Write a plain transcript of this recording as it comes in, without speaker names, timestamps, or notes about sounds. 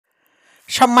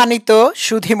সম্মানিত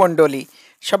সুধীমণ্ডলী,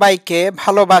 সবাইকে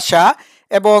ভালোবাসা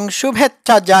এবং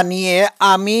শুভেচ্ছা জানিয়ে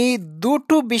আমি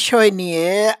দুটো বিষয় নিয়ে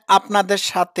আপনাদের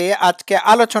সাথে আজকে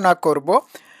আলোচনা করব।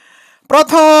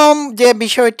 প্রথম যে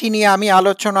বিষয়টি নিয়ে আমি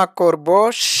আলোচনা করব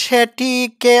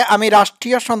সেটিকে আমি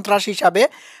রাষ্ট্রীয় সন্ত্রাস হিসাবে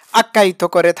আখ্যায়িত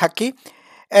করে থাকি।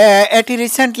 এটি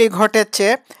রিসেন্টলি ঘটেছে।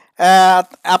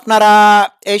 আপনারা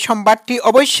এই সংবাদটি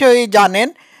অবশ্যই জানেন।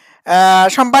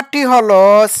 সংবাদটি হলো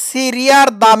সিরিয়ার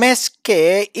দামেস্কে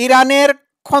ইরানের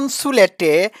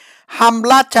কনসুলেটে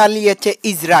হামলা চালিয়েছে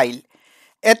ইসরায়েল।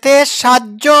 এতে 7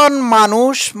 জন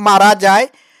মানুষ মারা যায়।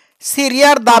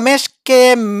 সিরিয়ার দামেস্কে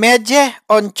মেজেহ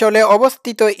অঞ্চলে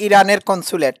অবস্থিত ইরানের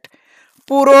কনসুলেট।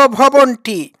 পুরো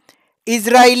ভবনটি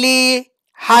ইসরায়েলি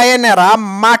হায়েনারা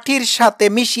মাটির সাথে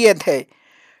মিশিয়ে দেয়।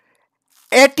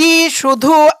 এটি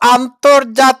শুধু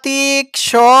আন্তর্জাতিক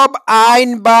সব আইন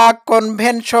বা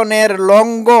কনভেনশনের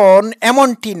লঙ্ঘন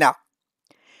এমনটি না,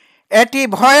 এটি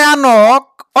ভয়ানক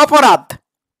অপরাধ।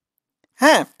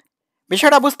 হ্যাঁ,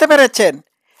 বিষয়টা বুঝতে পেরেছেন?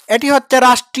 এটি হচ্ছে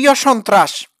রাষ্ট্রীয়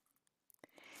সন্ত্রাস।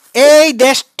 এই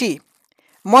দেশটি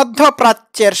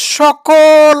মধ্যপ্রাচ্যের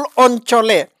সকল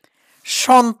অঞ্চলে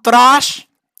সন্ত্রাস,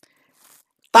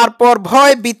 তারপর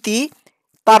ভয়ভীতি,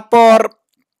 তারপর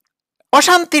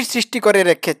অশান্তির সৃষ্টি করে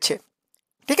রেখেছে।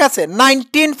 ঠিক আছে,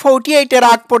 1948-এর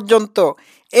আগ পর্যন্ত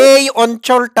এই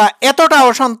অঞ্চলটা এতটা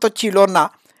অশান্ত ছিল না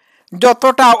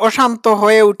যতটা অশান্ত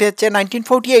হয়ে উঠেছে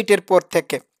 1948-এর পর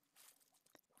থেকে।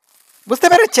 বুঝতে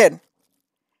পেরেছেন?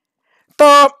 তো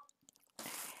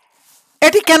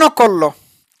এটি কেন করলো?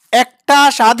 একটা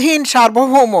স্বাধীন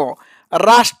সার্বভৌম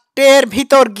রাষ্ট্রের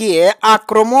ভিতর গিয়ে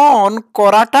আক্রমণ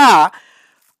করাটা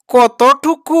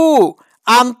কতটুকু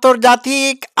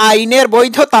আন্তর্জাতিক আইনের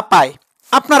বৈধতা পায়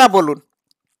আপনারা বলুন।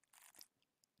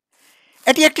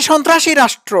 এটি একটি সন্ত্রাসী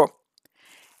রাষ্ট্র।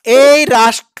 এই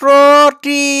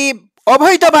রাষ্ট্রটি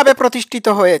অবৈধভাবে প্রতিষ্ঠিত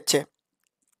হয়েছে।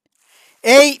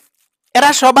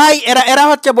 এরা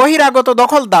হচ্ছে বহিরাগত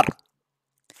দখলদার।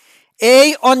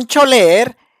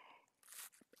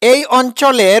 এই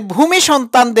অঞ্চলের ভূমি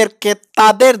সন্তানদেরকে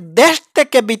তাদের দেশ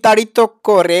থেকে বিতাড়িত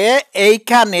করে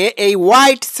এইখানে এই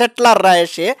হোয়াইট সেটলাররা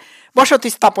এসে বসতি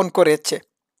স্থাপন করেছে।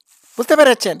 বুঝতে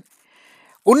পেরেছেন?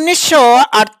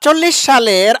 1948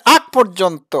 সালের আগ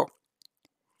পর্যন্ত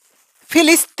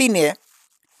ফিলিস্তিনে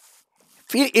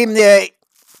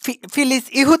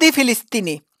ইহুদি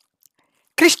ফিলিস্তিনি,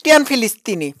 খ্রিস্টান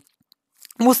ফিলিস্তিনি,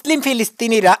 মুসলিম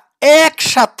ফিলিস্তিনিরা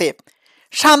একসাথে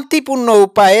শান্তিপূর্ণ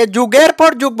উপায়ে যুগের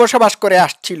পর যুগ বসবাস করে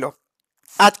আসছিল।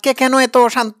 আজকে কেন এত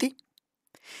অশান্তি?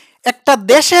 একটা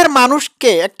দেশের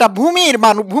মানুষকে, একটা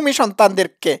ভূমি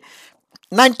সন্তানদেরকে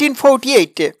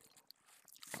 1948-এ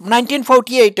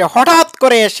হঠাৎ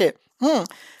করে এসে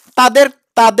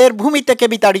তাদের ভূমি থেকে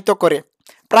বিতাড়িত করে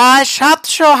প্রায়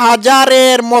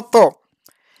 700,000-এর মতো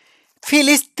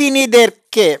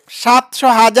ফিলিস্তিনিদেরকে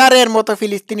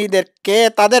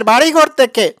তাদের বাড়িঘর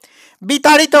থেকে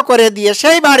বিতাড়িত করে দিয়ে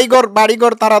সেই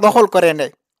বাড়িঘর তারা দখল করে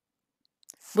নেয়।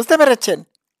 বুঝতে পেরেছেন?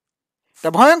 এটা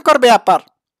ভয়ঙ্কর ব্যাপার।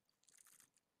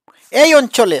 এই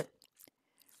অঞ্চলে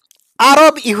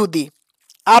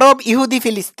আরব ইহুদি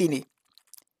ফিলিস্তিনি,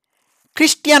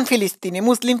 খ্রিস্টান ফিলিস্তিনি,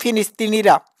 মুসলিম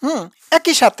ফিলিস্তিনিরা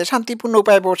একই সাথে শান্তিপূর্ণ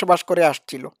উপায়ে বসবাস করে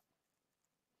আসছিল।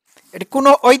 এটি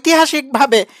কোনো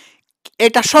ঐতিহাসিকভাবে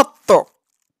এটা সত্য।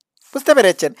 বুঝতে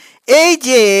পেরেছেন? এই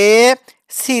যে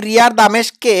সিরিয়ার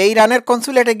দামেস্কে ইরানের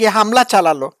কনসুলেটে গিয়ে হামলা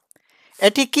চালালো,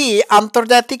 এটি কি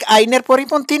আন্তর্জাতিক আইনের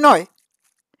পরিপন্থী নয়?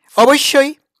 অবশ্যই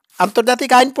আন্তর্জাতিক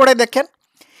আইন পড়ে দেখেন।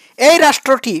 এই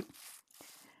রাষ্ট্রটি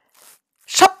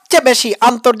সবচেয়ে বেশি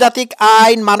আন্তর্জাতিক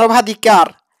আইন, মানবাধিকার,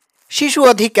 শিশু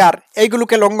অধিকার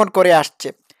এইগুলোকে লঙ্ঘন করে আসছে।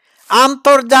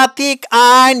 আন্তর্জাতিক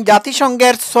আইন,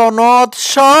 জাতিসংঘের সনদ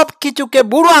সব কিছুকে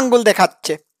বুড়ো আঙ্গুল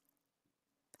দেখাচ্ছে।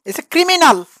 It's a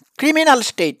criminal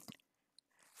state.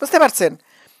 বুঝতে পারছেন?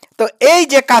 তো এই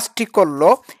যে কাজটি করলো,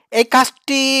 এই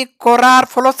কাজটি করার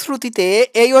ফলশ্রুতিতে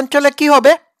এই অঞ্চলে কি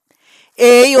হবে?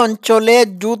 এই অঞ্চলে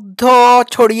যুদ্ধ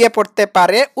ছড়িয়ে পড়তে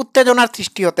পারে, উত্তেজনার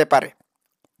সৃষ্টি হতে পারে।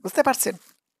 বুঝতে পারছেন?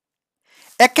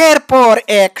 একের পর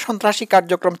এক সন্ত্রাসী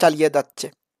কার্যক্রম চালিয়ে যাচ্ছে।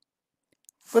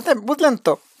 বুঝলেন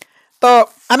তো? তো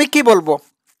আমি কি বলবো?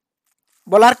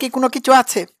 বলার কি কোনো কিছু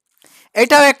আছে?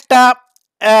 এটাও একটা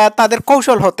তাদের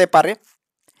কৌশল হতে পারে।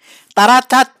 তারা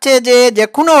চাচ্ছে যে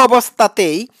কোনো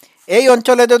অবস্থাতেই এই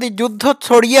অঞ্চলে যদি যুদ্ধ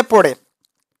ছড়িয়ে পড়ে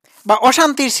বা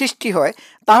অশান্তির সৃষ্টি হয়,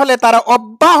 তাহলে তারা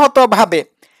অব্যাহতভাবে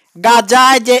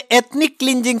গাজায় যে এথনিক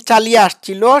ক্লিনজিং চালিয়ে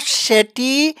আসছিল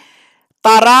সেটি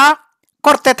তারা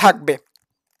করতে থাকবে।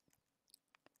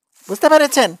 বুঝতে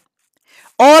পেরেছেন?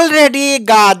 অলরেডি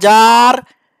গাজার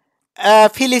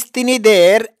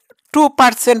ফিলিস্তিনিদের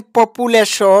 2%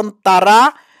 পপুলেশন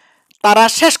তারা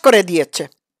শেষ করে দিয়েছে।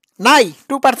 নাই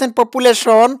 2%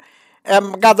 পপুলেশন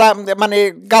গাজা মানে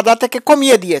গাজা থেকে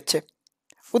কমিয়ে দিয়েছে।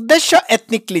 উদ্দেশ্য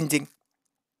এথনিক ক্লিনজিং।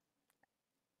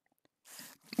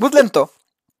 বুঝলেন তো?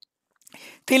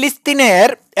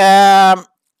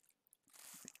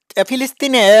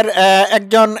 ফিলিস্তিনের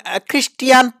একজন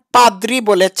খ্রিস্টিয়ান পাদ্রি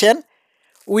বলেছেন,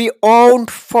 we won't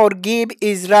forgive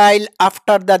Israel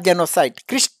after the genocide.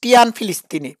 Christian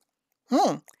ফিলিস্তিনি।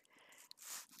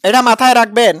 এটা মাথায়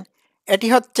রাখবেন, এটি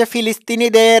হচ্ছে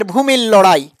ফিলিস্তিনিদের ভূমির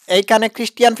লড়াই। এইখানে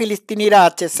খ্রিস্টিয়ান ফিলিস্তিনিরা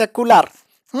আছে, সেকুলার,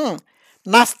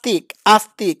 নাস্তিক,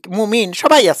 আস্তিক, মুমিন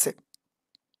সবাই আছে।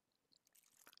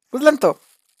 বুঝলেন তো?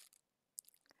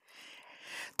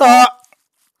 তো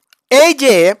এই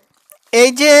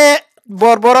যে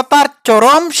বর্বরতার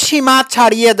চরম সীমা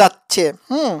ছাড়িয়ে যাচ্ছে,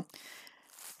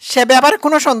 সে ব্যাপারে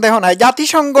কোনো সন্দেহ নাই।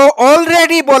 জাতিসংঘ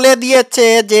অলরেডি বলে দিয়েছে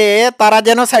যে তারা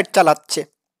জেনোসাইড চালাচ্ছে।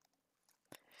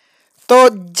 তো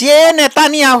যে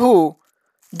নেতানিয়াহু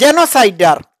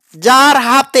জেনোসাইডার, যার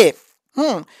হাতে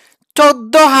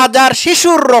 14,000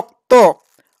 শিশুর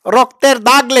রক্তের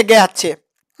দাগ লেগে আছে,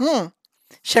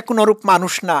 সে কোনরূপ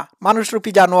মানুষ না,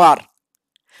 মানুষরূপী জানোয়ার।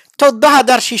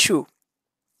 14,000 শিশু,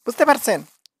 বুঝতে পারছেন?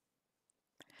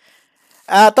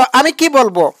 তো আমি কি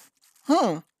বলবো?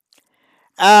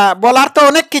 বলার তো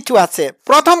অনেক কিছু আছে।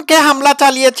 প্রথম কে হামলা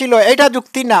চালিয়েছিল এটা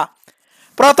যুক্তি না।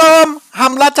 প্রথম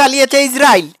হামলা চালিয়েছে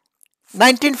ইসরায়েল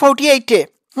 1948-এ।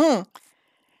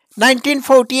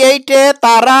 1948-এ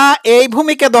তারা এই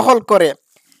ভূমিকে দখল করে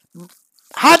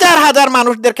হাজার হাজার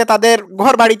মানুষদেরকে তাদের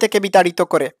ঘর বাড়ি থেকে বিতাড়িত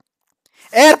করে।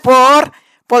 এরপর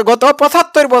গত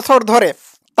 75 বছর ধরে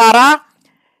তারা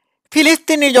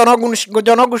ফিলিস্তিনি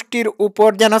জনগোষ্ঠীর উপর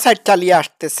জেনোসাইড চালিয়ে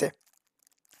আসতেছে।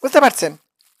 বুঝতে পারছেন?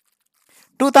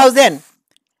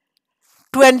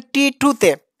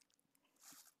 2022-তে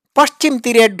পশ্চিম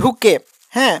তীরে ঢুকে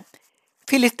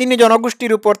ফিলিস্তিনি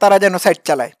জনগোষ্ঠীর উপর তারা জেনোসাইড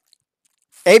চালায়।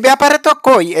 এই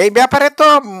ব্যাপারে তো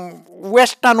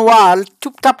ওয়েস্টার্ন ওয়ার্ল্ড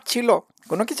চুপচাপ ছিল,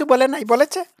 কোনো কিছু বলে নাই।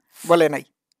 বলে নাই।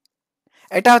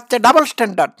 এটা হচ্ছে ডাবল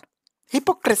স্ট্যান্ডার্ড,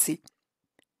 হিপোক্রেসি।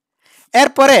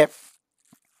 এরপরে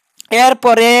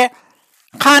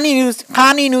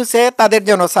খান ইউনুসে তাদের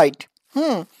জেনোসাইড।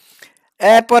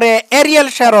 এরপরে এরিয়েল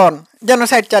শ্যারন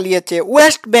জেনোসাইড চালিয়েছে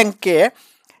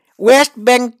ওয়েস্ট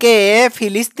ব্যাংকে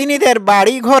ফিলিস্তিনিদের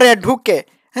বাড়ি ঘরে ঢুকে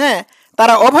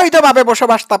তারা অবৈধভাবে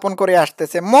বসবাস স্থাপন করে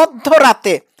আসতেছে।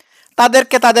 মধ্যরাতে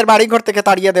তাদেরকে তাদের বাড়িঘর থেকে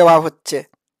তাড়িয়ে দেওয়া হচ্ছে।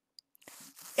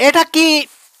 এটা কি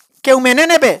কেউ মেনে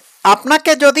নেবে?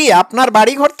 আপনাকে যদি আপনার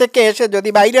বাড়িঘর থেকে এসে যদি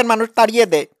বাইরের মানুষ তাড়িয়ে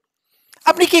দেয়,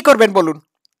 আপনি কি করবেন বলুন?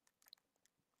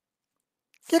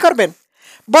 কি করবেন?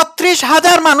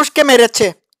 32,000 মানুষকে মেরেছে।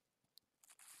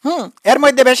 এর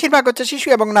মধ্যে বেশিরভাগ হচ্ছে শিশু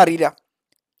এবং নারীরা।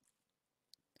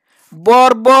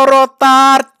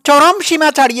 বর্বরতার চরম সীমা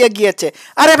ছাড়িয়ে গিয়েছে।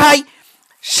 আরে ভাই,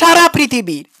 সারা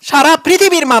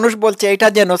পৃথিবীর মানুষ বলছে এটা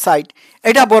জেনোসাইড,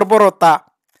 এটা বর্বরতা,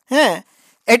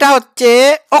 এটা হচ্ছে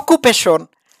অকুপেশন।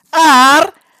 আর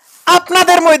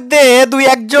আপনাদের মধ্যে দুই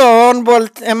একজন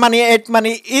মানে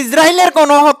ইসরায়েলের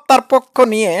গণহত্যার পক্ষ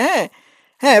নিয়ে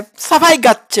সাফাই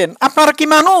গাচ্ছেন। আপনারা কি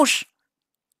মানুষ?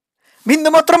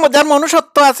 বিন্দুমাত্র যার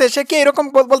মনুষ্যত্ব আছে সে কি এরকম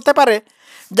বলতে পারে?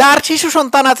 যার শিশু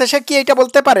সন্তান আছে সে কি এটা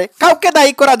বলতে পারে? কাউকে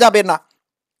দায়ী করা যাবে না।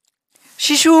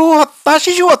 শিশু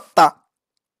হত্যা।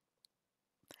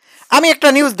 আমি একটা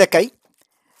নিউজ দেখাই।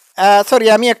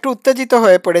 আমি একটু উত্তেজিত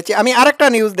হয়ে পড়েছি। আমি আরেকটা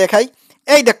নিউজ দেখাই।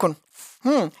 এই দেখুন,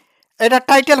 এটা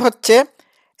টাইটেল হচ্ছে,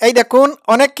 এই দেখুন,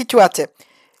 অনেক কিছু আছে।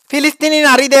 ফিলিস্তিনি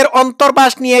নারীদের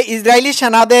অন্তর্বাস নিয়ে ইসরায়েলি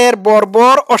সেনাদের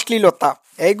বর্বর অশ্লীলতা।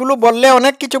 এইগুলো বললে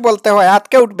অনেক কিছু বলতে হয়,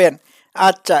 আটকে উঠবেন।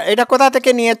 আচ্ছা, এটা কোথা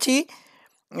থেকে নিয়েছি?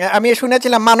 আমি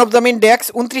শুনেছিলাম মানব জমিন ডেস্ক,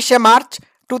 29শে মার্চ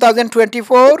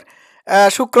 2024,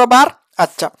 শুক্রবার।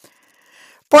 আচ্ছা,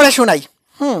 পরে শোনাই।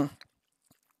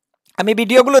 আমি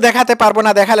দেখাতে পারবো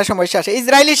না, দেখালে সমস্যা আসে।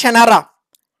 ইসরায়েলি সেনারা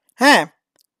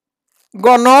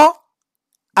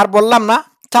আর বললাম না,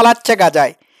 চালাচ্ছে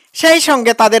গাজায়। সেই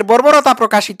সঙ্গে তাদের বর্বরতা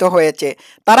প্রকাশিত হয়েছে।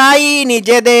 তারাই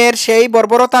নিজেদের সেই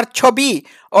বর্বরতার ছবি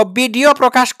ও ভিডিও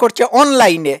প্রকাশ করছে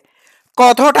অনলাইনে।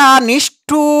 কতটা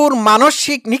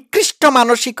নিকৃষ্ট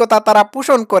মানসিকতা তারা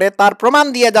পোষণ করে তার প্রমাণ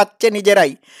দিয়ে যাচ্ছে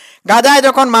নিজেরাই। গাজায়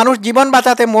যখন মানুষ জীবন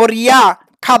বাঁচাতে মরিয়া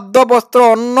খাদ্য, বস্ত্র,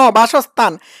 অন্ন,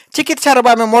 বাসস্থান, চিকিৎসার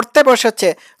অভাবে মরতে বসেছে,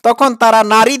 তখন তারা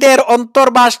নারীদের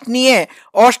অন্তর্বাস নিয়ে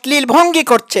অশ্লীল ভঙ্গি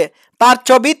করছে, তার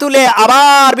ছবি তুলে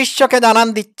আবার বিশ্বকে জানান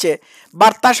দিচ্ছে।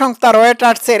 বার্তা সংস্থা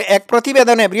রয়টার্সের এক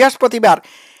প্রতিবেদনে বৃহস্পতিবার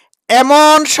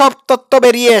এমন সব তথ্য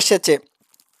বেরিয়ে এসেছে।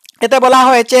 এতে বলা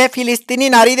হয়েছে, ফিলিস্তিনি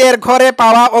নারীদের ঘরে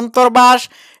পাওয়া অন্তর্বাস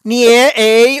নিয়ে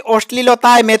এই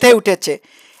অশ্লীলতায় মেতে উঠেছে।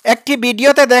 একটি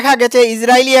ভিডিওতে দেখা গেছে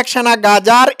ইসরায়েলি এক সেনা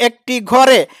গাজার একটি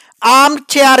ঘরে আর্ম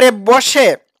চেয়ারে বসে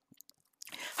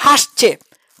হাসছে।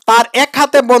 তার এক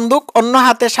হাতে বন্দুক, অন্য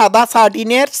হাতে সাদা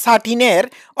সাটিনের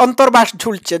অন্তর্বাস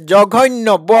ঝুলছে। জঘন্য,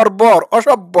 বর্বর,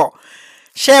 অসভ্য।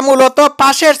 সে মূলত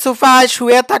পাশের সোফায়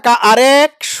শুয়ে থাকা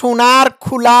আরেক সোনার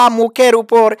খোলা মুখের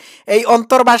উপর এই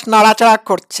অন্তর্বাস নাড়াচাড়া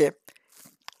করছে।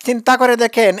 চিন্তা করে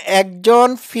দেখেন, একজন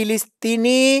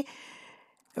ফিলিস্তিনি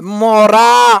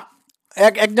মরা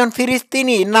একজন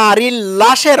ফিলিস্তিনি নারীর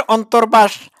লাশের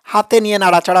অন্তর্বাস হাতে নিয়ে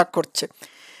নাড়াচাড়া করছে।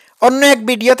 অন্য এক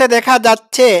ভিডিওতে দেখা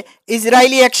যাচ্ছে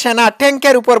ইসরায়েলি এক সেনা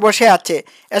ট্যাঙ্কের উপর বসে আছে।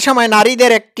 এ সময়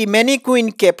নারীদের একটি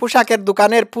ম্যানিকুইনকে পোশাকের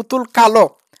দোকানের পুতুল কালো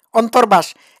অন্তর্বাস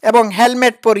এবং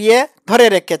হেলমেট পরিয়ে ধরে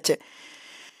রেখেছে।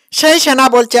 সেই সেনা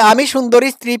বলছে, আমি সুন্দরী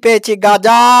স্ত্রী পেয়েছি,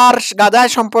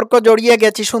 গাজায় সম্পর্ক জড়িয়ে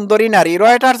গেছি সুন্দরী নারী।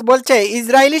 রয়টার্স বলছে,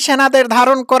 ইসরায়েলি সেনাদের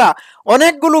ধারণ করা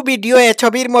অনেকগুলো ভিডিও, এ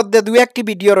ছবির মধ্যে দু একটি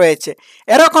ভিডিও রয়েছে।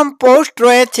 এরকম পোস্ট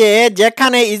রয়েছে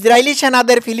যেখানে ইসরায়েলি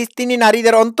সেনাদের ফিলিস্তিনি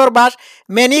নারীদের অন্তর্বাস,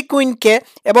 ম্যানিকুইনকে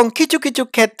এবং কিছু কিছু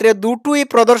ক্ষেত্রে দুটোই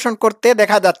প্রদর্শন করতে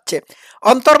দেখা যাচ্ছে।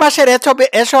 অন্তর্বাসের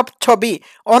এসব ছবি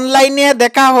অনলাইনে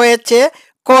দেখা হয়েছে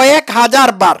কয়েক হাজার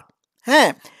বার।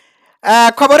 হ্যাঁ,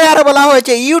 খবরে আরো বলা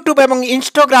হয়েছে ইউটিউব এবং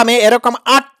ইনস্টাগ্রামে এরকম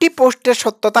 8টি পোস্টের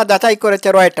সত্যতা যাচাই করেছে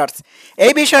রয়টার্স।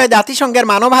 এই বিষয়ে জাতিসংঘের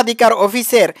মানবাধিকার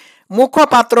অফিসের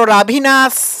মুখপাত্র রাভিনা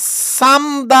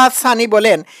সামদাসানি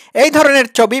বলেন, এই ধরনের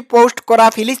ছবি পোস্ট করা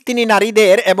ফিলিস্তিনি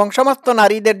নারীদের এবং সমস্ত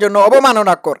নারীদের জন্য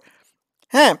অবমাননাকর।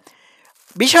 হ্যাঁ,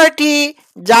 বিষয়টি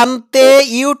জানতে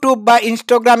ইউটিউব বা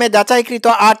ইনস্টাগ্রামে যাচাইকৃত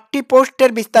 8টি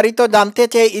পোস্টের বিস্তারিত জানতে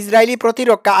চেয়ে ইসরায়েলি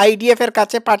প্রতিরক্ষা আইডিএফ এর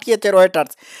কাছে পাঠিয়েছে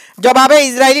রয়টার্স। জবাবে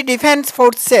ইসরায়েলি ডিফেন্স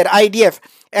ফোর্সের আইডিএফ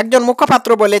একজন মুখপাত্র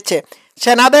বলেছে,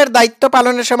 সেনাদের দায়িত্ব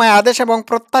পালনের সময় আদেশ এবং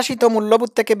প্রত্যাশিত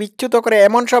মূল্যবোধ থেকে বিচ্যুত করে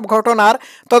এমন সব ঘটনার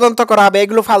তদন্ত করা হবে।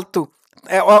 এগুলো ফালতু,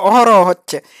 অহরহ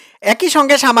হচ্ছে। একই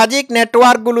সঙ্গে সামাজিক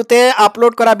নেটওয়ার্কগুলোতে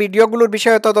আপলোড করা ভিডিওগুলোর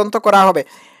বিষয়ে তদন্ত করা হবে।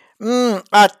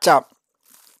 আচ্ছা,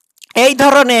 এই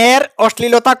ধরনের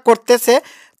অশ্লীলতা করতেছে।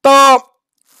 তো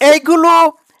এইগুলো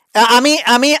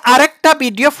আমি আরেকটা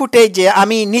ভিডিও ফুটেজে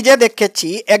আমি নিজে দেখেছি,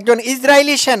 একজন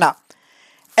ইসরায়েলি সেনা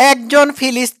একজন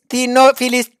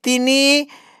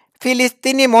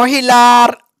ফিলিস্তিনি মহিলার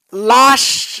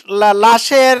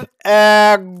লাশের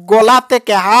গলা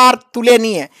থেকে হাড় তুলে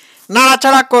নিয়ে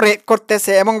নাড়াচাড়া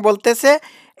করতেছে এবং বলতেছে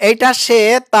এইটা সে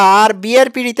তার বিয়ের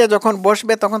পিঁড়িতে যখন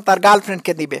বসবে তখন তার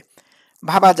গার্লফ্রেন্ডকে দিবে।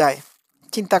 ভাবা যায়?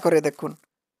 চিন্তা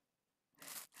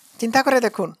করে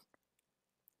দেখুন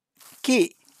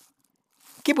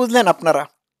কি বুঝলেন আপনারা?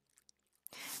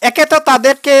 একে তো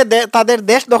তাদের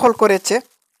দেশ দখল করেছে,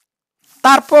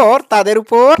 তারপর তাদের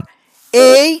উপর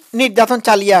এই নির্যাতন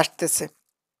চালিয়ে আসতেছে।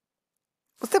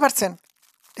 বুঝতে পারছেন?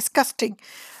 ডিসকাস্টিং।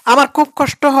 আমার খুব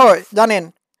কষ্ট হয় জানেন,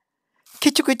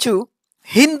 কিছু কিছু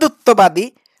হিন্দুত্ববাদী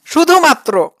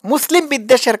শুধুমাত্র মুসলিম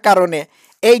বিদ্বেষের কারণে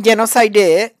এই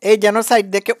জেনোসাইড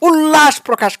দেখে উল্লাস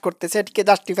প্রকাশ করতেছে, এটিকে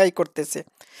জাস্টিফাই করতেছে।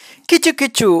 কিছু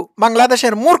কিছু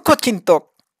বাংলাদেশের মূর্খ চিন্তক,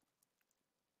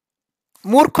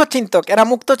 এরা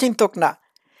মুক্ত চিন্তক না,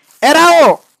 এরাও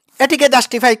এটিকে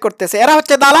জাস্টিফাই করতেছে। এরা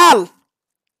হচ্ছে দালাল,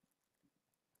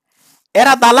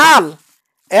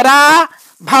 এরা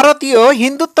ভারতীয়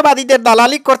হিন্দুত্ববাদীদের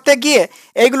দালালি করতে গিয়ে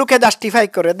এইগুলোকে জাস্টিফাই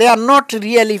করে। দে are not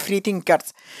really free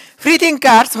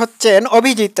thinkers হচ্ছেন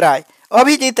অভিজিৎ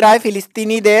রায়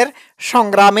ফিলিস্তিনিদের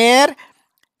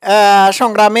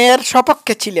সংগ্রামের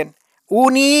সপক্ষে ছিলেন।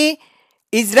 উনি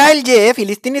ইসরায়েল যে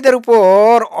ফিলিস্তিনিদের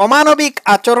উপর অমানবিক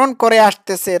আচরণ করে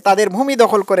আসতেছে, তাদের ভূমি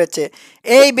দখল করেছে,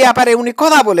 এই ব্যাপারে উনি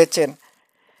কথা বলেছেন।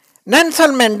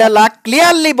 নেলসন ম্যান্ডেলা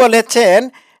ক্লিয়ারলি বলেছেন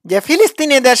যে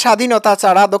ফিলিস্তিনিদের স্বাধীনতা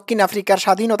ছাড়া দক্ষিণ আফ্রিকার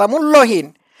স্বাধীনতা মূল্যহীন।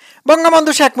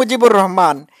 বঙ্গবন্ধু শেখ মুজিবুর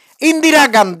রহমান, ইন্দিরা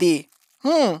গান্ধী,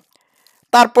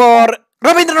 তারপর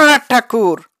রবীন্দ্রনাথ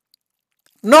ঠাকুর,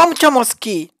 নোম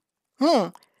চমস্কি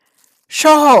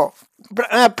সহ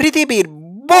পৃথিবীর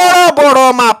বড় বড়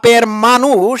মাপের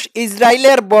মানুষ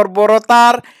ইসরায়েলের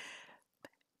বর্বরতার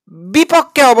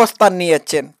বিপক্ষে অবস্থান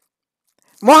নিয়েছেন।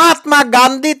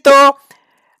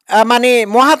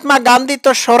 মহাত্মা গান্ধী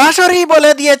তো সরাসরি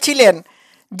বলে দিয়েছিলেন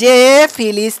যে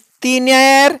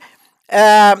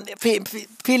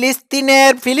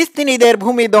ফিলিস্তিনিদের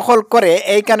ভূমি দখল করে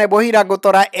এইখানে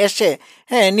বহিরাগতরা এসে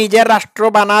নিজের রাষ্ট্র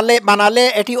বানালে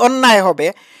এটি অন্যায় হবে।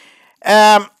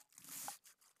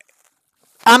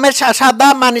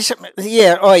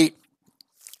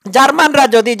 জার্মানরা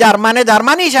যদি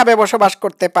জার্মানি হিসাবে বসবাস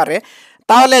করতে পারে,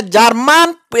 তাহলে জার্মান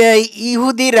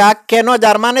ইহুদিরা কেন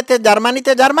জার্মানিতে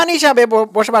জার্মানি হিসাবে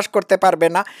বসবাস করতে পারবে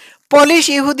না? পোলিশ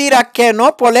ইহুদিরা কেন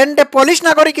পোল্যান্ডে পোলিশ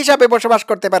নাগরিক হিসাবে বসবাস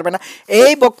করতে পারবে না?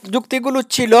 এই যুক্তিগুলো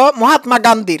ছিল মহাত্মা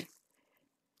গান্ধীর।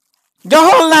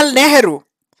 জওহরলাল নেহেরু,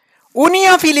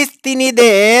 উনিও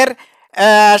ফিলিস্তিনিদের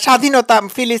স্বাধীনতা,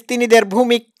 ফিলিস্তিনিদের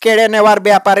ভূমি কেড়ে নেওয়ার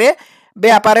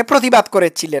ব্যাপারে প্রতিবাদ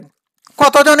করেছিলেন।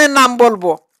 কতজনের নাম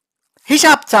বলবো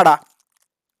হিসাব ছাড়া।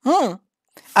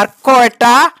 আর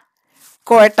কয়টা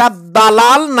কয়টা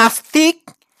দালাল নাস্তিক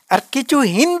আর কিছু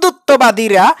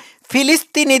হিন্দুত্ববাদীরা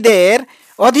ফিলিস্তিনিদের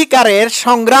অধিকারের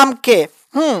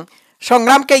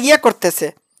সংগ্রামকে ইয়ে করতেছে,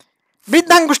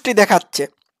 বৃদ্ধাঙ্গুষ্টি দেখাচ্ছে।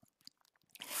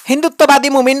 হিন্দুত্ববাদী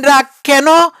মুমিনরা কেন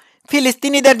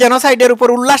ফিলিস্তিনিদের জেনোসাইডের উপর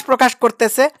উল্লাস প্রকাশ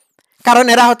করতেছে? কারণ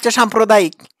এরা হচ্ছে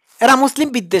সাম্প্রদায়িক, এরা মুসলিম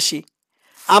বিদ্বেষী।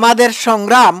 আমাদের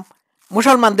সংগ্রাম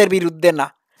মুসলমানদের বিরুদ্ধে না,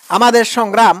 আমাদের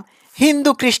সংগ্রাম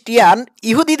হিন্দু খ্রিস্টিয়ান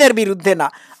ইহুদিদের বিরুদ্ধে না,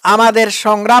 আমাদের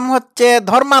সংগ্রাম হচ্ছে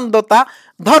ধর্মান্ধতা,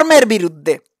 ধর্মের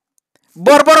বিরুদ্ধে,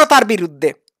 বর্বরতার বিরুদ্ধে।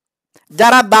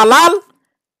 যারা দালাল,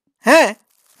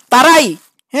 তারাই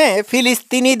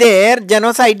ফিলিস্তিনিদের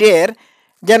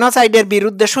জেনোসাইডের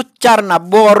বিরুদ্ধে সোচ্চার না,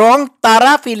 বরং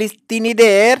তারা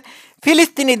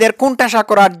ফিলিস্তিনিদের কোণঠাসা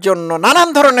করার জন্য নানান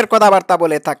ধরনের কথাবার্তা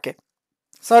বলে থাকে।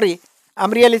 সরি,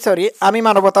 আমি রিয়েলি সরি, আমি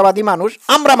মানবতাবাদী মানুষ,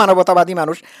 আমরা মানবতাবাদী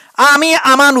মানুষ।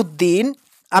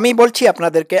 আমি বলছি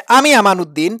আপনাদেরকে, আমি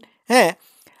আমানুদ্দিন,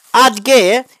 আজকে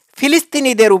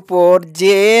ফিলিস্তিনিদের উপর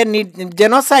যে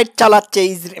জেনোসাইড চালাচ্ছে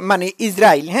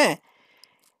ইসরায়েল,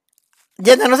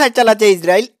 যে জেনোসাইড চালাচ্ছে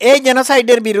ইসরায়েল, এই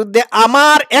জেনোসাইডের বিরুদ্ধে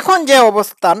আমার এখন যে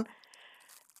অবস্থান,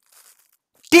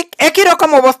 ঠিক একই রকম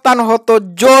অবস্থান হতো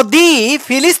যদি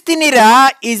ফিলিস্তিনিরা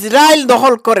ইসরায়েল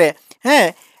দখল করে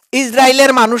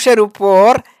ইসরায়েলের মানুষের উপর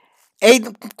এই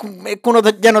কোনো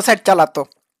জেনোসাইড চালাতো।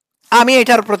 আমি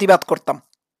এটার প্রতিবাদ করতাম।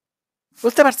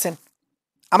 বুঝতে পারছেন?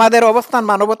 আমাদের অবস্থান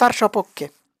মানবতার সপক্ষে।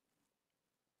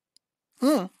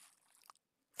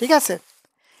 ঠিক আছে,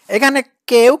 এখানে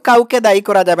কেউ কাউকে দায়ী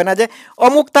করা যাবে না যে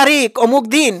অমুক তারিখ অমুক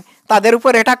দিন তাদের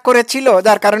উপর অ্যাটাক করেছিল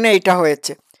যার কারণে এইটা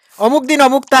হয়েছে। অমুক দিন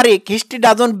অমুক তারিখ, history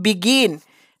doesn't begin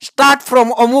start from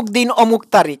অমুক দিন অমুক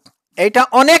তারিখ। এইটা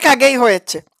অনেক আগেই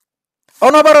হয়েছে,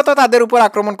 অনবরত তাদের উপর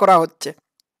আক্রমণ করা হচ্ছে।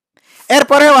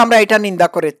 এরপরেও আমরা এটা নিন্দা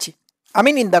করেছি, আমি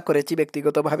নিন্দা করেছি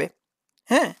ব্যক্তিগতভাবে।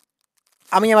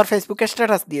 আমি আমার ফেসবুকে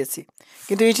স্ট্যাটাস দিয়েছি,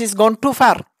 কিন্তু it is gone too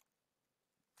far.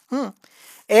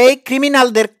 এই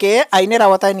ক্রিমিনালদেরকে আইনের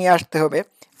আওতায় নিয়ে আসতে হবে।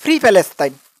 Free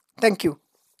Palestine. Thank you.